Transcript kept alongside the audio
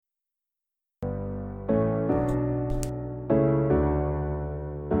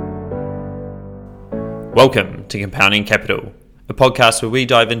Welcome to Compounding Capital, a podcast where we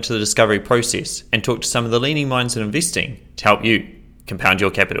dive into the discovery process and talk to some of the leading minds in investing to help you compound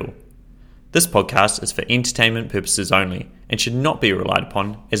your capital. This podcast is for entertainment purposes only and should not be relied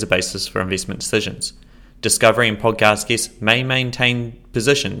upon as a basis for investment decisions. Discovery and podcast guests may maintain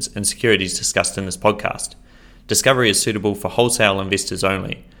positions in securities discussed in this podcast. Discovery is suitable for wholesale investors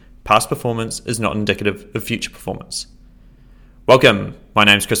only. Past performance is not indicative of future performance. Welcome, my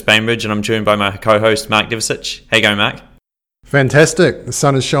name's Chris Bainbridge and I'm joined by my co-host Mark Divisic. How you going, Mark? Fantastic. The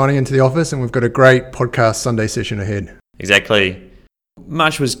sun is shining into the office and we've got a great podcast Sunday session ahead. Exactly.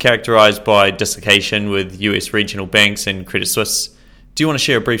 March was characterised by dislocation with US regional banks and Credit Suisse. Do you want to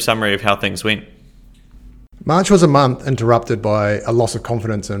share a brief summary of how things went? March was a month interrupted by a loss of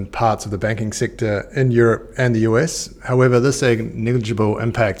confidence in parts of the banking sector in Europe and the US. However, this had a negligible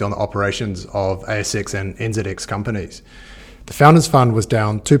impact on the operations of ASX and NZX companies. The Founders Fund was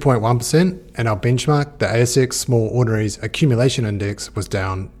down 2.1% and our benchmark, the ASX Small Ordinaries Accumulation Index, was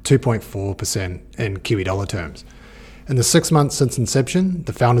down 2.4% in Kiwi dollar terms. In the 6 months since inception,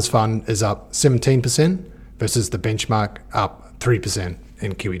 the Founders Fund is up 17% versus the benchmark up 3%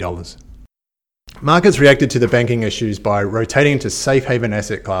 in Kiwi dollars. Markets reacted to the banking issues by rotating into safe haven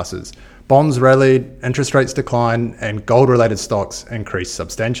asset classes. Bonds rallied, interest rates declined, and gold-related stocks increased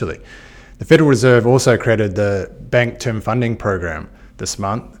substantially. The Federal Reserve also created the Bank Term Funding Program this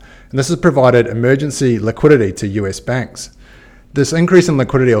month, and this has provided emergency liquidity to US banks. This increase in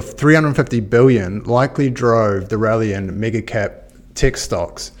liquidity of $350 billion likely drove the rally in mega-cap tech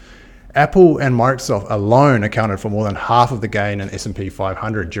stocks. Apple and Microsoft alone accounted for more than half of the gain in S&P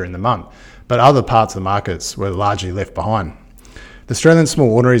 500 during the month, but other parts of the markets were largely left behind. The Australian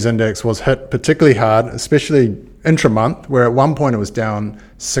Small Ordinaries Index was hit particularly hard, especially intra-month, where at one point it was down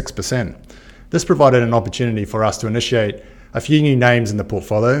 6%. This provided an opportunity for us to initiate a few new names in the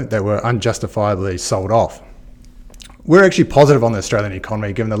portfolio that were unjustifiably sold off. We're actually positive on the Australian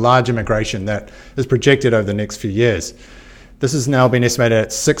economy given the large immigration that is projected over the next few years. This has now been estimated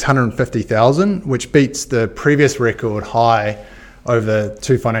at 650,000, which beats the previous record high over the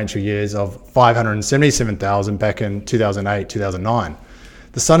 2 financial years of 577,000 back in 2008-2009.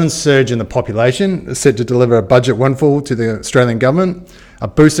 The sudden surge in the population is set to deliver a budget windfall to the Australian government, a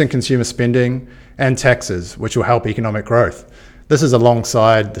boost in consumer spending and taxes, which will help economic growth. This is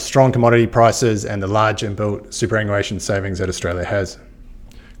alongside the strong commodity prices and the large inbuilt superannuation savings that Australia has.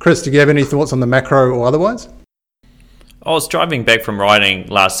 Chris, do you have any thoughts on the macro or otherwise? I was driving back from riding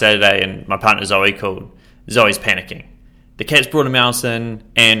last Saturday and my partner Zoe called. Zoe's panicking. The cat's brought a mouse in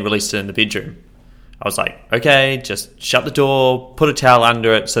and released it in the bedroom. I was like, okay, just shut the door, put a towel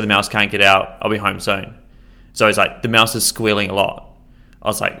under it so the mouse can't get out, I'll be home soon. Zoe's like, the mouse is squealing a lot. I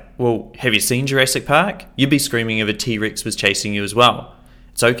was like, well, have you seen Jurassic Park? You'd be screaming if a T-Rex was chasing you as well.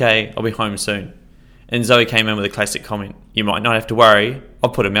 It's okay, I'll be home soon. And Zoe came in with a classic comment, you might not have to worry, I'll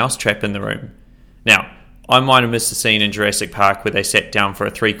put a mouse trap in the room. Now, I might have missed the scene in Jurassic Park where they sat down for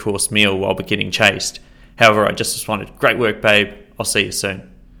a 3-course meal while getting chased. However, I just responded, great work babe, I'll see you soon.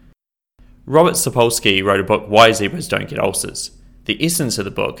 Robert Sapolsky wrote a book, Why Zebras Don't Get Ulcers. The essence of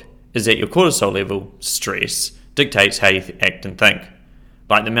the book is that your cortisol level, stress, dictates how you act and think.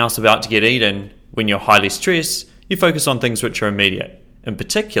 Like the mouse about to get eaten, when you're highly stressed, you focus on things which are immediate. In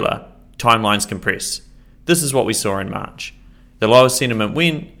particular, timelines compress. This is what we saw in March. The lower sentiment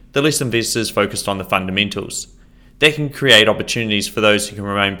went, the less investors focused on the fundamentals. That can create opportunities for those who can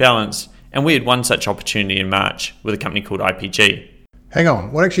remain balanced, and we had one such opportunity in March with a company called IPG. Hang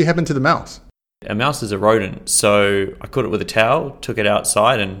on, what actually happened to the mouse? A mouse is a rodent, so I caught it with a towel, took it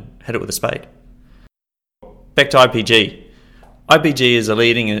outside and hit it with a spade. Back to IPG. IPG is a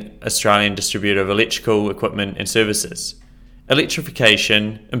leading Australian distributor of electrical equipment and services.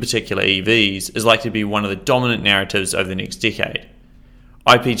 Electrification, in particular EVs, is likely to be one of the dominant narratives over the next decade.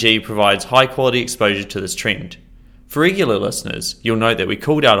 IPG provides high quality exposure to this trend. For regular listeners, you'll note that we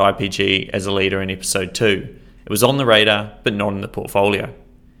called out IPG as a leader in episode 2. It was on the radar, but not in the portfolio.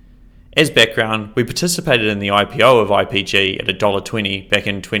 As background, we participated in the IPO of IPG at $1.20 back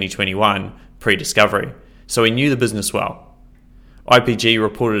in 2021, pre-discovery, so we knew the business well. IPG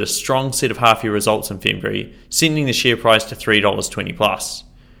reported a strong set of half-year results in February, sending the share price to $3.20 plus.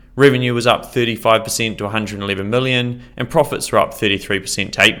 Revenue was up 35% to $111 million, and profits were up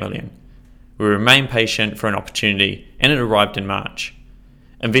 33% to $8 million. We remained patient for an opportunity, and it arrived in March.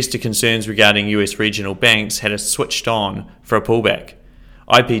 Investor concerns regarding US regional banks had us switched on for a pullback.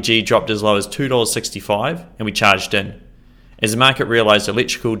 IPG dropped as low as $2.65 and we charged in. As the market realised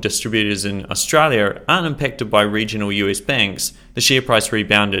electrical distributors in Australia aren't impacted by regional US banks, the share price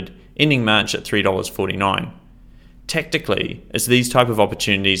rebounded, ending March at $3.49. Tactically, it's these type of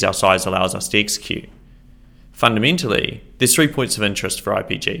opportunities our size allows us to execute. Fundamentally, there's 3 points of interest for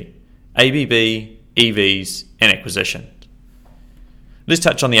IPG: ABB, EVs, and acquisition. Let's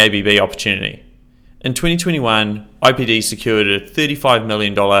touch on the ABB opportunity. In 2021, IPD secured a $35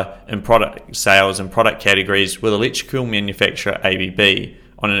 million in product sales and product categories with electrical manufacturer ABB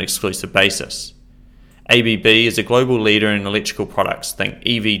on an exclusive basis. ABB is a global leader in electrical products, think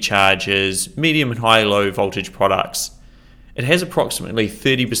EV chargers, medium and high low voltage products. It has approximately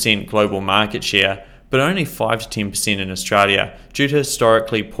 30% global market share, but only 5 to 10% in Australia due to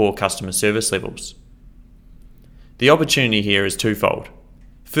historically poor customer service levels. The opportunity here is twofold.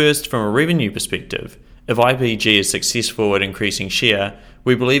 First, from a revenue perspective, if IPG is successful at increasing share,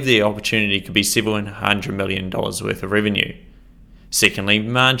 we believe the opportunity could be $700 million worth of revenue. Secondly,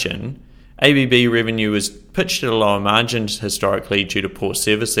 margin. ABB revenue was pitched at a lower margin historically due to poor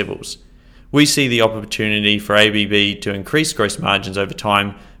service levels. We see the opportunity for ABB to increase gross margins over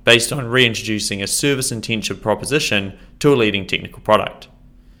time based on reintroducing a service-intensive proposition to a leading technical product.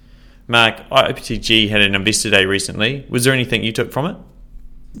 Mark, IPG had an investor day recently. Was there anything you took from it?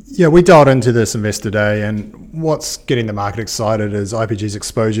 Yeah, we dialed into this investor day, and what's getting the market excited is IPG's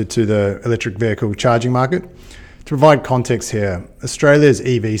exposure to the electric vehicle charging market. To provide context here, Australia's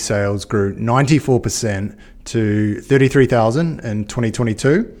EV sales grew 94% to 33,000 in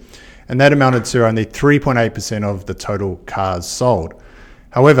 2022, and that amounted to only 3.8% of the total cars sold.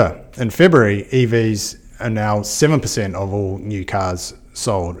 However, in February, EVs are now 7% of all new cars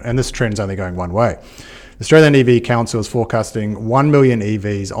sold, and this trend's only going one way. The Australian EV Council is forecasting 1 million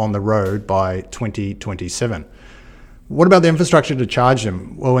EVs on the road by 2027. What about the infrastructure to charge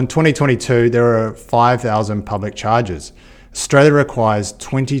them? Well, in 2022, there are 5,000 public chargers. Australia requires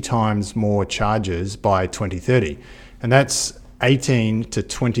 20 times more chargers by 2030, and that's $18 to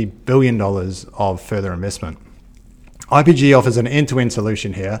 $20 billion of further investment. IPG offers an end-to-end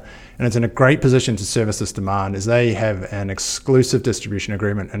solution here, and it's in a great position to service this demand as they have an exclusive distribution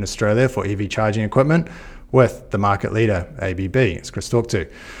agreement in Australia for EV charging equipment with the market leader, ABB, as Chris talked to.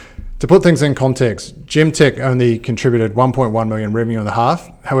 To put things in context, Gemtech only contributed 1.1 million revenue in the half.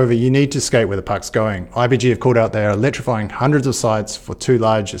 However, you need to skate where the puck's going. IPG have called out they are electrifying hundreds of sites for 2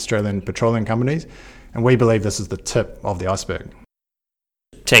 large Australian petroleum companies, and we believe this is the tip of the iceberg.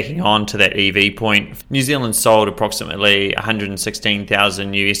 Taking on to that EV point, New Zealand sold approximately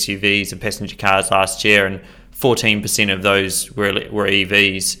 116,000 new SUVs and passenger cars last year, and 14% of those were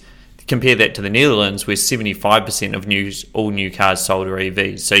EVs. Compare that to the Netherlands, where 75% of all new cars sold are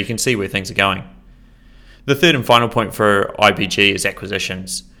EVs, so you can see where things are going. The third and final point for IPG is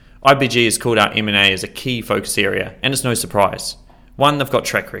acquisitions. IPG has called out M&A as a key focus area, and it's no surprise. One, they've got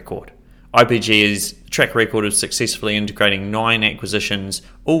track record. IPG's track record of successfully integrating 9 acquisitions,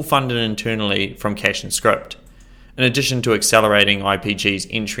 all funded internally from cash and script. In addition to accelerating IPG's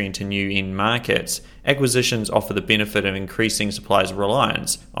entry into new end markets, acquisitions offer the benefit of increasing suppliers'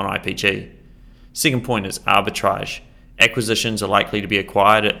 reliance on IPG. Second point is arbitrage. Acquisitions are likely to be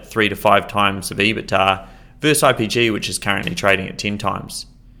acquired at 3 to 5 times of EBITDA versus IPG, which is currently trading at 10 times.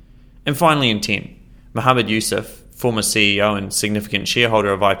 And finally, intent. Mohammed Yusuf, former CEO and significant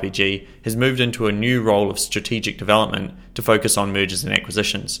shareholder of IPG, has moved into a new role of strategic development to focus on mergers and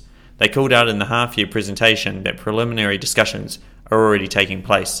acquisitions. They called out in the half-year presentation that preliminary discussions are already taking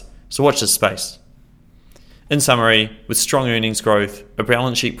place, so watch this space. In summary, with strong earnings growth, a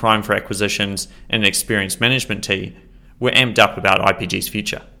balance sheet primed for acquisitions, and an experienced management team, we're amped up about IPG's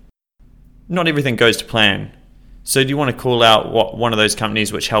future. Not everything goes to plan, so do you want to call out one of those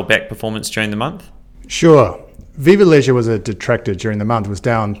companies which held back performance during the month? Sure. Viva Leisure was a detractor during the month, was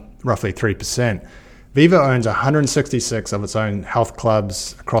down roughly 3%. Viva owns 166 of its own health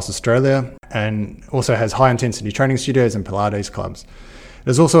clubs across Australia and also has high-intensity training studios and Pilates clubs.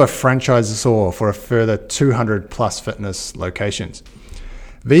 There's also a franchisor for a further 200 plus fitness locations.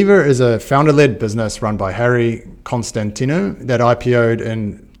 Viva is a founder-led business run by Harry Constantino that IPO'd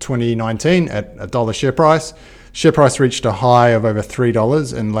in 2019 at $1 share price. Share price reached a high of over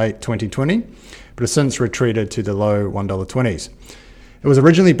 $3 in late 2020, but has since retreated to the low $1.20s. It was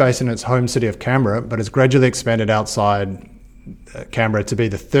originally based in its home city of Canberra, but has gradually expanded outside Canberra to be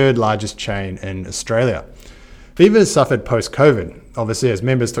the 3rd largest chain in Australia. Viva has suffered post-COVID, obviously, as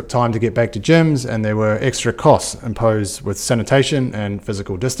members took time to get back to gyms and there were extra costs imposed with sanitation and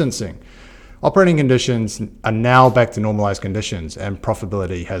physical distancing. Operating conditions are now back to normalised conditions and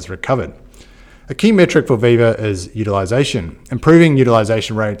profitability has recovered. A key metric for Viva is utilisation. Improving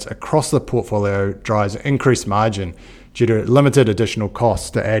utilisation rates across the portfolio drives increased margin due to limited additional costs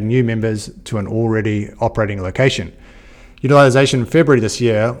to add new members to an already operating location. Utilisation in February this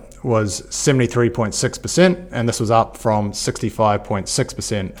year was 73.6%, and this was up from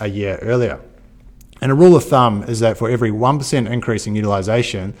 65.6% a year earlier. And a rule of thumb is that for every 1% increase in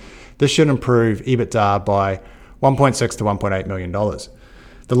utilization, this should improve EBITDA by $1.6 to $1.8 million.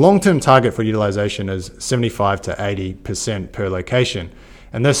 The long-term target for utilization is 75 to 80% per location.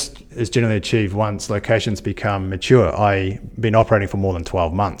 And this is generally achieved once locations become mature, i.e. been operating for more than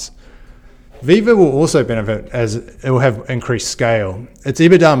 12 months. Viva will also benefit as it will have increased scale. Its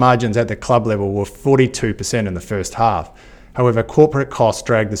EBITDA margins at the club level were 42% in the first half. However, corporate costs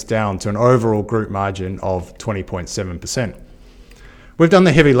drag this down to an overall group margin of 20.7%. We've done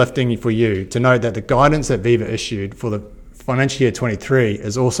the heavy lifting for you to note that the guidance that Viva issued for the financial year 23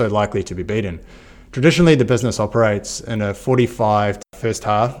 is also likely to be beaten. Traditionally, the business operates in a 45 first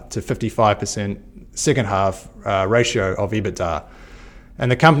half to 55% second half ratio of EBITDA, and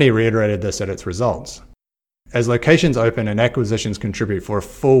the company reiterated this at its results, as locations open and acquisitions contribute for a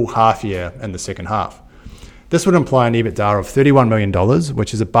full half year in the second half. This would imply an EBITDA of $31 million,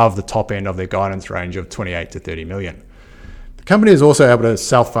 which is above the top end of their guidance range of 28 to 30 million. The company is also able to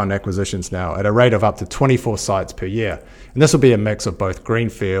self-fund acquisitions now at a rate of up to 24 sites per year, and this will be a mix of both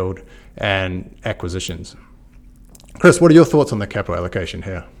greenfield and acquisitions. Chris, what are your thoughts on the capital allocation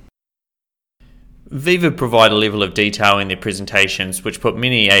here? Viva provide a level of detail in their presentations which put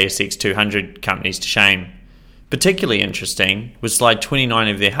many ASX 200 companies to shame. Particularly interesting was slide 29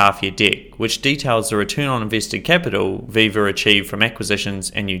 of their half-year deck, which details the return on invested capital Viva achieved from acquisitions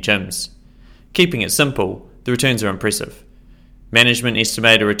and new gyms. Keeping it simple, the returns are impressive. Management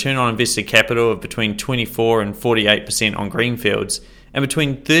estimate a return on invested capital of between 24 and 48% on greenfields and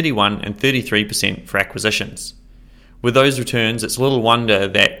between 31 and 33% for acquisitions. With those returns, it's little wonder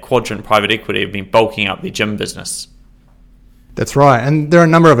that Quadrant Private Equity have been bulking up their gym business. That's right, and there are a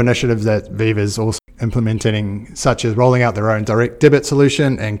number of initiatives that Viva is also implementing, such as rolling out their own direct debit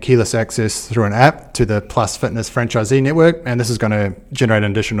solution and keyless access through an app to the Plus Fitness franchisee network, and this is going to generate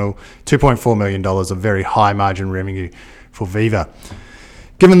an additional $2.4 million of very high margin revenue for Viva.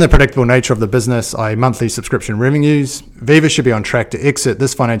 Given the predictable nature of the business, i.e. monthly subscription revenues, Viva should be on track to exit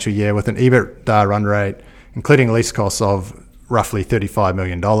this financial year with an EBITDA run rate, including lease costs of roughly $35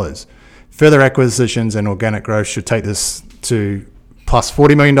 million. Further acquisitions and organic growth should take this to plus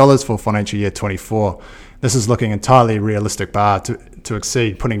 $40 million for financial year 24. This is looking entirely realistic bar to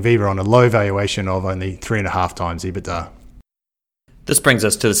exceed, putting Viva on a low valuation of only 3.5 times EBITDA. This brings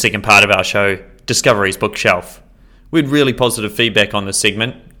us to the second part of our show, Discovery's Bookshelf. We had really positive feedback on this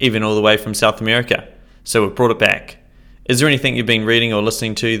segment, even all the way from South America, so we've brought it back. Is there anything you've been reading or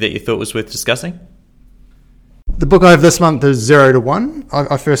listening to that you thought was worth discussing? The book I have this month is 0 to 1.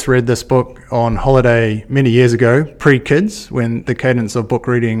 I first read this book on holiday many years ago, pre-kids, when the cadence of book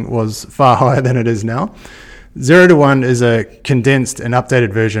reading was far higher than it is now. 0 to 1 is a condensed and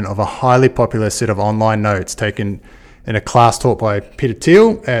updated version of a highly popular set of online notes taken in a class taught by Peter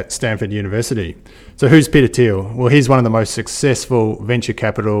Thiel at Stanford University. So who's Peter Thiel? Well, he's one of the most successful venture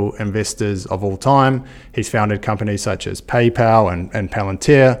capital investors of all time. He's founded companies such as PayPal and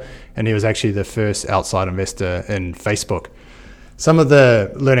Palantir, and he was actually the first outside investor in Facebook. Some of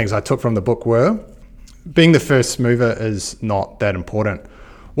the learnings I took from the book were, being the first mover is not that important.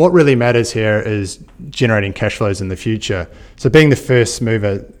 What really matters here is generating cash flows in the future. So being the first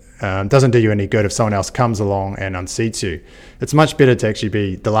mover doesn't do you any good if someone else comes along and unseats you. It's much better to actually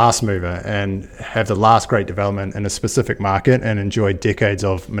be the last mover and have the last great development in a specific market and enjoy decades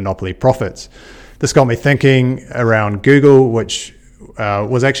of monopoly profits. This got me thinking around Google, which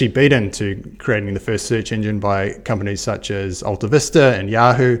was actually beaten to creating the first search engine by companies such as Alta Vista and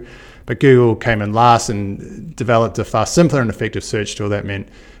Yahoo, but Google came in last and developed a far simpler and effective search tool that meant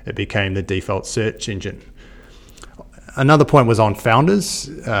it became the default search engine. Another point was on founders.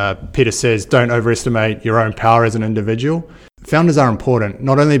 Peter says, don't overestimate your own power as an individual. Founders are important,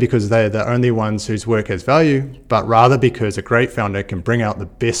 not only because they're the only ones whose work has value, but rather because a great founder can bring out the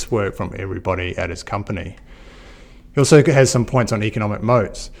best work from everybody at his company. He also has some points on economic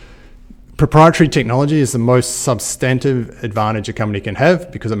moats. Proprietary technology is the most substantive advantage a company can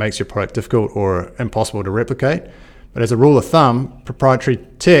have because it makes your product difficult or impossible to replicate. But as a rule of thumb, proprietary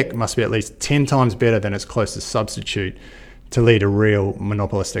tech must be at least 10 times better than its closest substitute to lead a real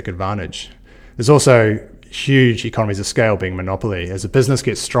monopolistic advantage. There's also huge economies of scale being monopoly. As a business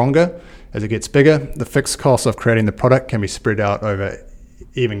gets stronger, as it gets bigger, the fixed costs of creating the product can be spread out over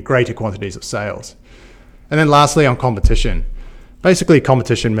even greater quantities of sales. And then lastly, on competition. Basically,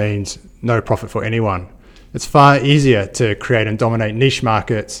 competition means no profit for anyone. It's far easier to create and dominate niche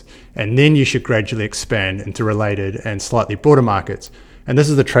markets, and then you should gradually expand into related and slightly broader markets. And this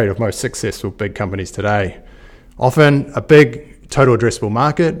is the trait of most successful big companies today. Often, a big total addressable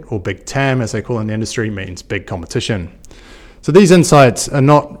market, or big TAM as they call it in the industry, means big competition. So these insights are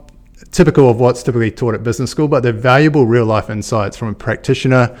not typical of what's typically taught at business school, but they're valuable real-life insights from a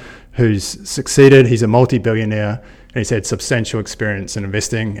practitioner who's succeeded. He's a multi-billionaire, and he's had substantial experience in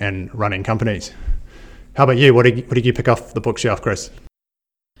investing and running companies. How about you? What did you pick off the bookshelf, Chris?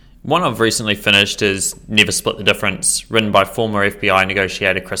 One I've recently finished is Never Split the Difference, written by former FBI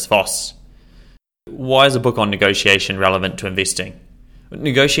negotiator Chris Voss. Why is a book on negotiation relevant to investing?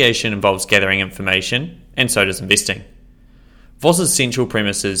 Negotiation involves gathering information, and so does investing. Voss's central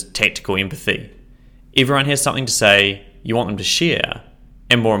premise is tactical empathy. Everyone has something to say, you want them to share,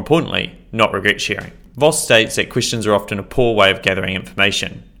 and more importantly, not regret sharing. Voss states that questions are often a poor way of gathering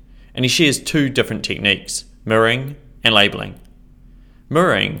information, and he shares two different techniques, mirroring and labelling.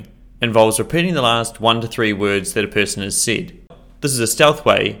 Mirroring involves repeating the last 1 to 3 words that a person has said. This is a stealth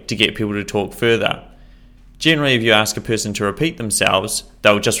way to get people to talk further. Generally, if you ask a person to repeat themselves,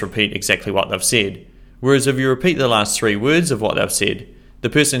 they'll just repeat exactly what they've said. Whereas if you repeat the last 3 words of what they've said, the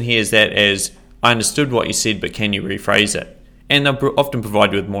person hears that as, I understood what you said, but can you rephrase it? And they'll often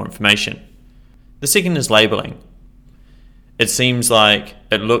provide you with more information. The second is labelling. It seems like,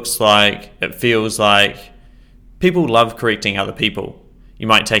 it looks like, it feels like. People love correcting other people. You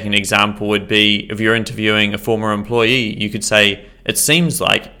might take an example would be, if you're interviewing a former employee, you could say, it seems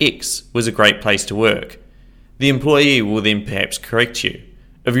like X was a great place to work. The employee will then perhaps correct you.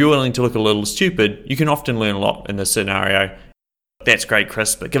 If you're willing to look a little stupid, you can often learn a lot in this scenario. That's great,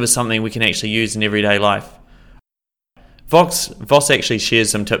 Chris, but give us something we can actually use in everyday life. Voss actually shares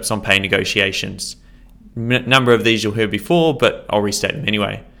some tips on pay negotiations. Number of these you'll hear before, but I'll restate them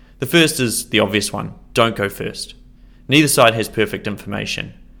anyway. The first is the obvious one. Don't go first. Neither side has perfect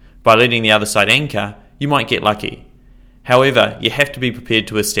information. By letting the other side anchor, you might get lucky. However, you have to be prepared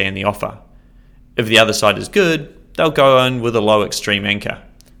to withstand the offer. If the other side is good, they'll go in with a low extreme anchor.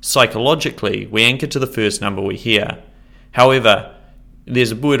 Psychologically, we anchor to the first number we hear. However,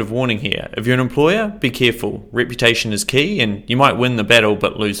 there's a word of warning here. If you're an employer, be careful. Reputation is key, and you might win the battle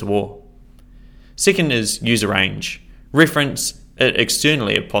but lose the war. Second is use a range. Reference it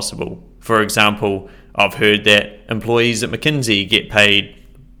externally if possible. For example, I've heard that employees at McKinsey get paid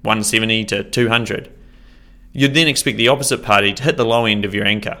 170 to 200. You'd then expect the opposite party to hit the low end of your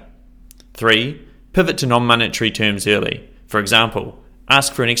anchor. 3. Pivot to non-monetary terms early. For example,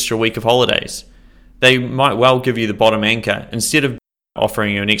 ask for an extra week of holidays. They might well give you the bottom anchor instead of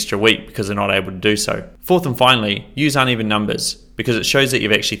offering you an extra week because they're not able to do so. Fourth and finally, use uneven numbers because it shows that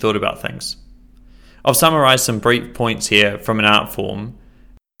you've actually thought about things. I've summarised some brief points here from an art form,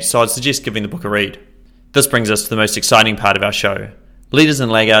 so I'd suggest giving the book a read. This brings us to the most exciting part of our show, Leaders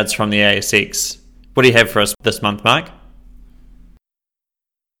and Laggards from the ASX. What do you have for us this month, Mark?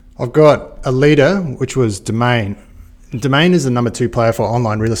 I've got a leader, which was Domain. Domain is the number 2 player for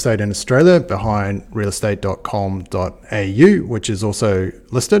online real estate in Australia, behind realestate.com.au, which is also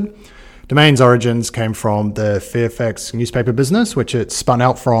listed. Domain's origins came from the Fairfax newspaper business, which it spun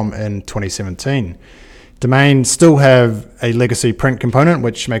out from in 2017. Domain still have a legacy print component,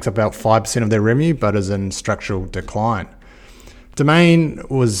 which makes up about 5% of their revenue, but is in structural decline. Domain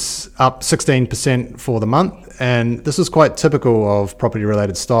was up 16% for the month, and this was quite typical of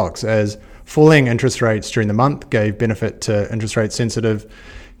property-related stocks, as falling interest rates during the month gave benefit to interest rate-sensitive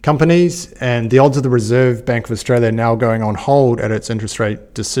companies, and the odds of the Reserve Bank of Australia now going on hold at its interest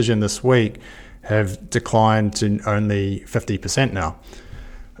rate decision this week have declined to only 50% now.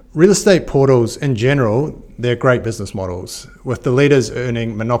 Real estate portals in general, they're great business models, with the leaders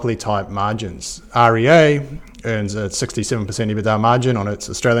earning monopoly-type margins. REA earns a 67% EBITDA margin on its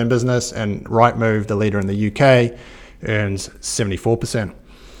Australian business, and Rightmove, the leader in the UK, earns 74%.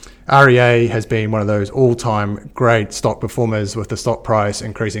 REA has been one of those all-time great stock performers, with the stock price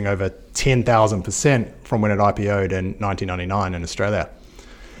increasing over 10,000% from when it IPO'd in 1999 in Australia.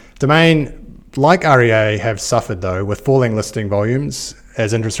 Domain, like REA, have suffered though with falling listing volumes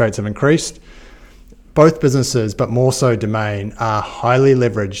as interest rates have increased. Both businesses, but more so Domain, are highly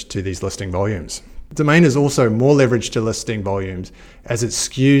leveraged to these listing volumes. Domain is also more leveraged to listing volumes as it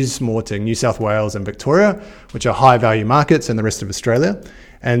skews more to New South Wales and Victoria, which are high value markets in the rest of Australia.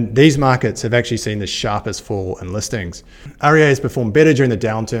 And these markets have actually seen the sharpest fall in listings. REA has performed better during the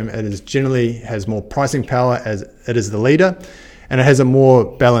downturn. It is generally has more pricing power as it is the leader, and it has a more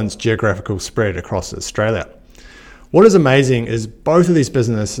balanced geographical spread across Australia. What is amazing is both of these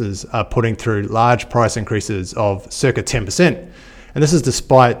businesses are putting through large price increases of circa 10%. And this is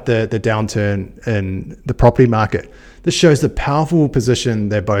despite the downturn in the property market. This shows the powerful position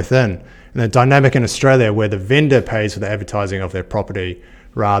they're both in, and the dynamic in Australia where the vendor pays for the advertising of their property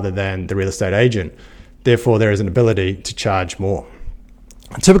rather than the real estate agent. Therefore, there is an ability to charge more.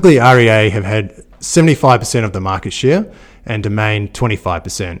 Typically, REA have had 75% of the market share and Domain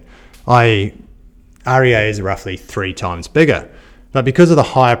 25%. i.e. REA is roughly 3 times bigger. But because of the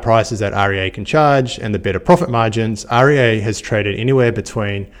higher prices that REA can charge and the better profit margins, REA has traded anywhere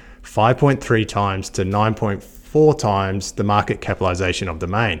between 5.3 times to 9.4 times the market capitalization of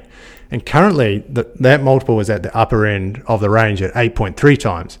Domain. And currently, that multiple is at the upper end of the range at 8.3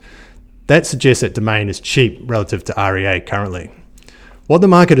 times. That suggests that Domain is cheap relative to REA currently. What the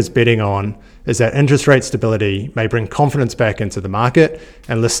market is betting on is that interest rate stability may bring confidence back into the market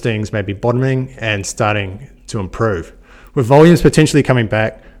and listings may be bottoming and starting to improve. With volumes potentially coming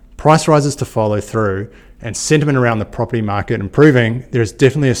back, price rises to follow through, and sentiment around the property market improving, there is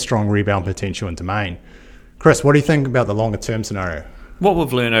definitely a strong rebound potential in Domain. Chris, what do you think about the longer term scenario? What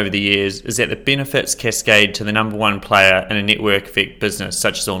we've learned over the years is that the benefits cascade to the number one player in a network effect business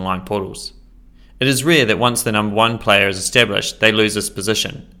such as online portals. It is rare that once the number one player is established, they lose this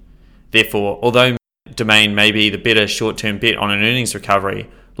position. Therefore, although Domain may be the better short-term bet on an earnings recovery,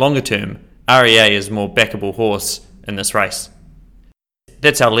 longer term, REA is a more backable horse in this race.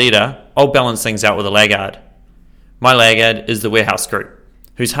 That's our leader. I'll balance things out with a laggard. My laggard is the Warehouse Group,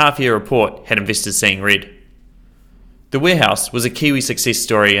 whose half-year report had investors seeing red. The Warehouse was a Kiwi success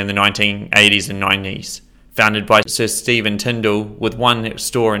story in the 1980s and 90s. Founded by Sir Stephen Tindall with one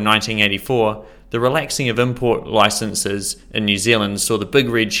store in 1984, the relaxing of import licences in New Zealand saw the big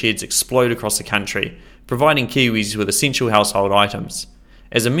red sheds explode across the country, providing Kiwis with essential household items.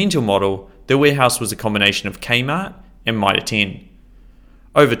 As a mental model, the Warehouse was a combination of Kmart and Mitre 10.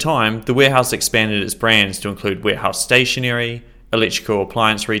 Over time, the Warehouse expanded its brands to include Warehouse Stationery, electrical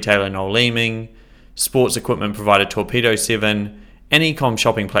appliance retailer Noel Leeming, sports equipment provider Torpedo 7, and e-com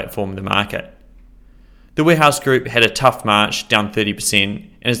shopping platform The Market. The Warehouse Group had a tough March, down 30%,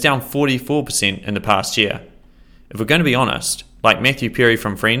 and is down 44% in the past year. If we're going to be honest, like Matthew Perry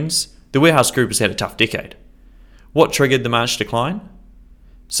from Friends, the Warehouse Group has had a tough decade. What triggered the March decline?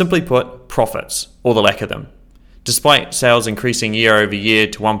 Simply put, profits, or the lack of them. Despite sales increasing year over year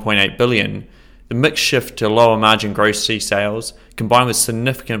to $1.8 billion, the mix shift to lower margin grocery sales, combined with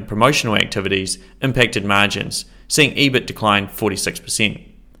significant promotional activities, impacted margins, seeing EBIT decline 46%.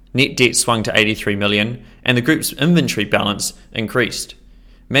 Net debt swung to $83 million, and the group's inventory balance increased.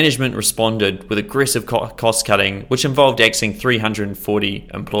 Management responded with aggressive cost cutting, which involved axing 340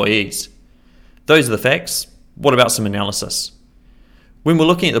 employees. Those are the facts. What about some analysis? When we're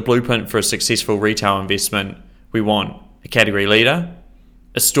looking at the blueprint for a successful retail investment, we want a category leader,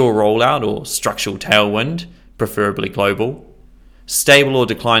 a store rollout or structural tailwind, preferably global, stable or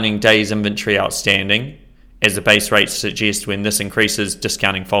declining days inventory outstanding, as the base rates suggest when this increases,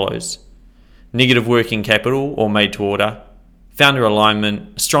 discounting follows, negative working capital or made to order, founder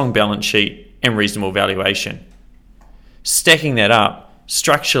alignment, a strong balance sheet, and reasonable valuation. Stacking that up,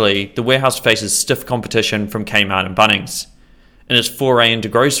 structurally, the Warehouse faces stiff competition from Kmart and Bunnings. In its foray into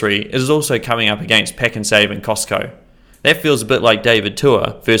grocery, it is also coming up against Pack and Save and Costco. That feels a bit like David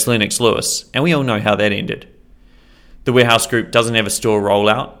Tour versus Lennox Lewis, and we all know how that ended. The Warehouse Group doesn't have a store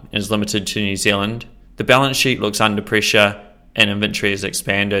rollout and is limited to New Zealand. The balance sheet looks under pressure and inventory is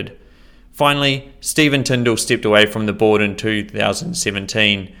expanded. Finally, Stephen Tindall stepped away from the board in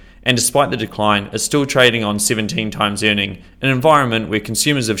 2017, and despite the decline, is still trading on 17 times earning, an environment where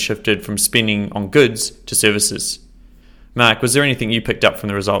consumers have shifted from spending on goods to services. Mark, was there anything you picked up from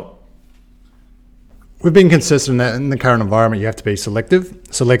the result? We've been consistent that in the current environment, you have to be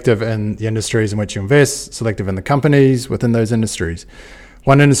selective in the industries in which you invest, selective in the companies within those industries.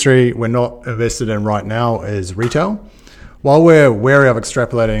 One industry we're not invested in right now is retail. While we're wary of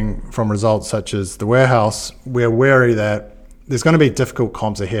extrapolating from results such as the Warehouse, we're wary that there's going to be difficult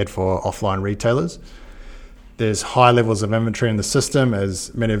comps ahead for offline retailers. There's high levels of inventory in the system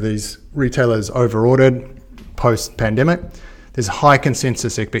as many of these retailers over-ordered post-pandemic. There's high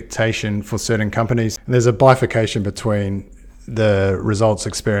consensus expectation for certain companies. And there's a bifurcation between the results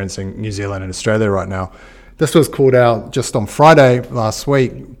experiencing New Zealand and Australia right now. This was called out just on Friday last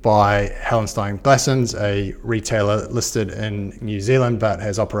week by Hallenstein Glassons, a retailer listed in New Zealand but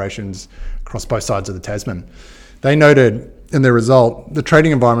has operations across both sides of the Tasman. They noted in their result, the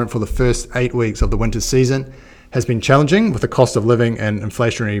trading environment for the first 8 weeks of the winter season has been challenging, with the cost of living and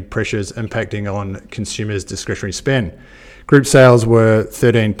inflationary pressures impacting on consumers' discretionary spend. Group sales were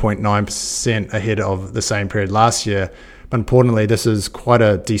 13.9% ahead of the same period last year, but importantly, this is quite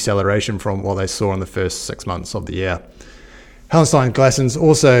a deceleration from what they saw in the first 6 months of the year. Hallenstein Glassons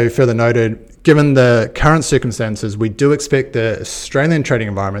also further noted, given the current circumstances, we do expect the Australian trading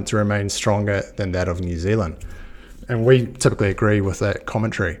environment to remain stronger than that of New Zealand. And we typically agree with that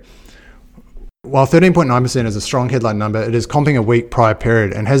commentary. While 13.9% is a strong headline number, it is comping a weak prior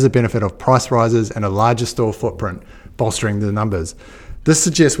period and has the benefit of price rises and a larger store footprint, bolstering the numbers. This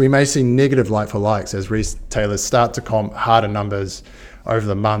suggests we may see negative like-for-likes as retailers start to comp harder numbers over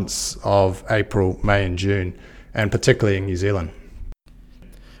the months of April, May and June, and particularly in New Zealand.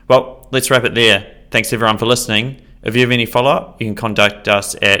 Well, let's wrap it there. Thanks everyone for listening. If you have any follow-up, you can contact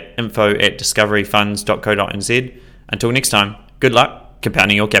us at info@discoveryfunds.co.nz. Until next time, good luck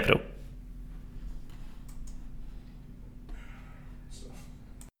compounding your capital.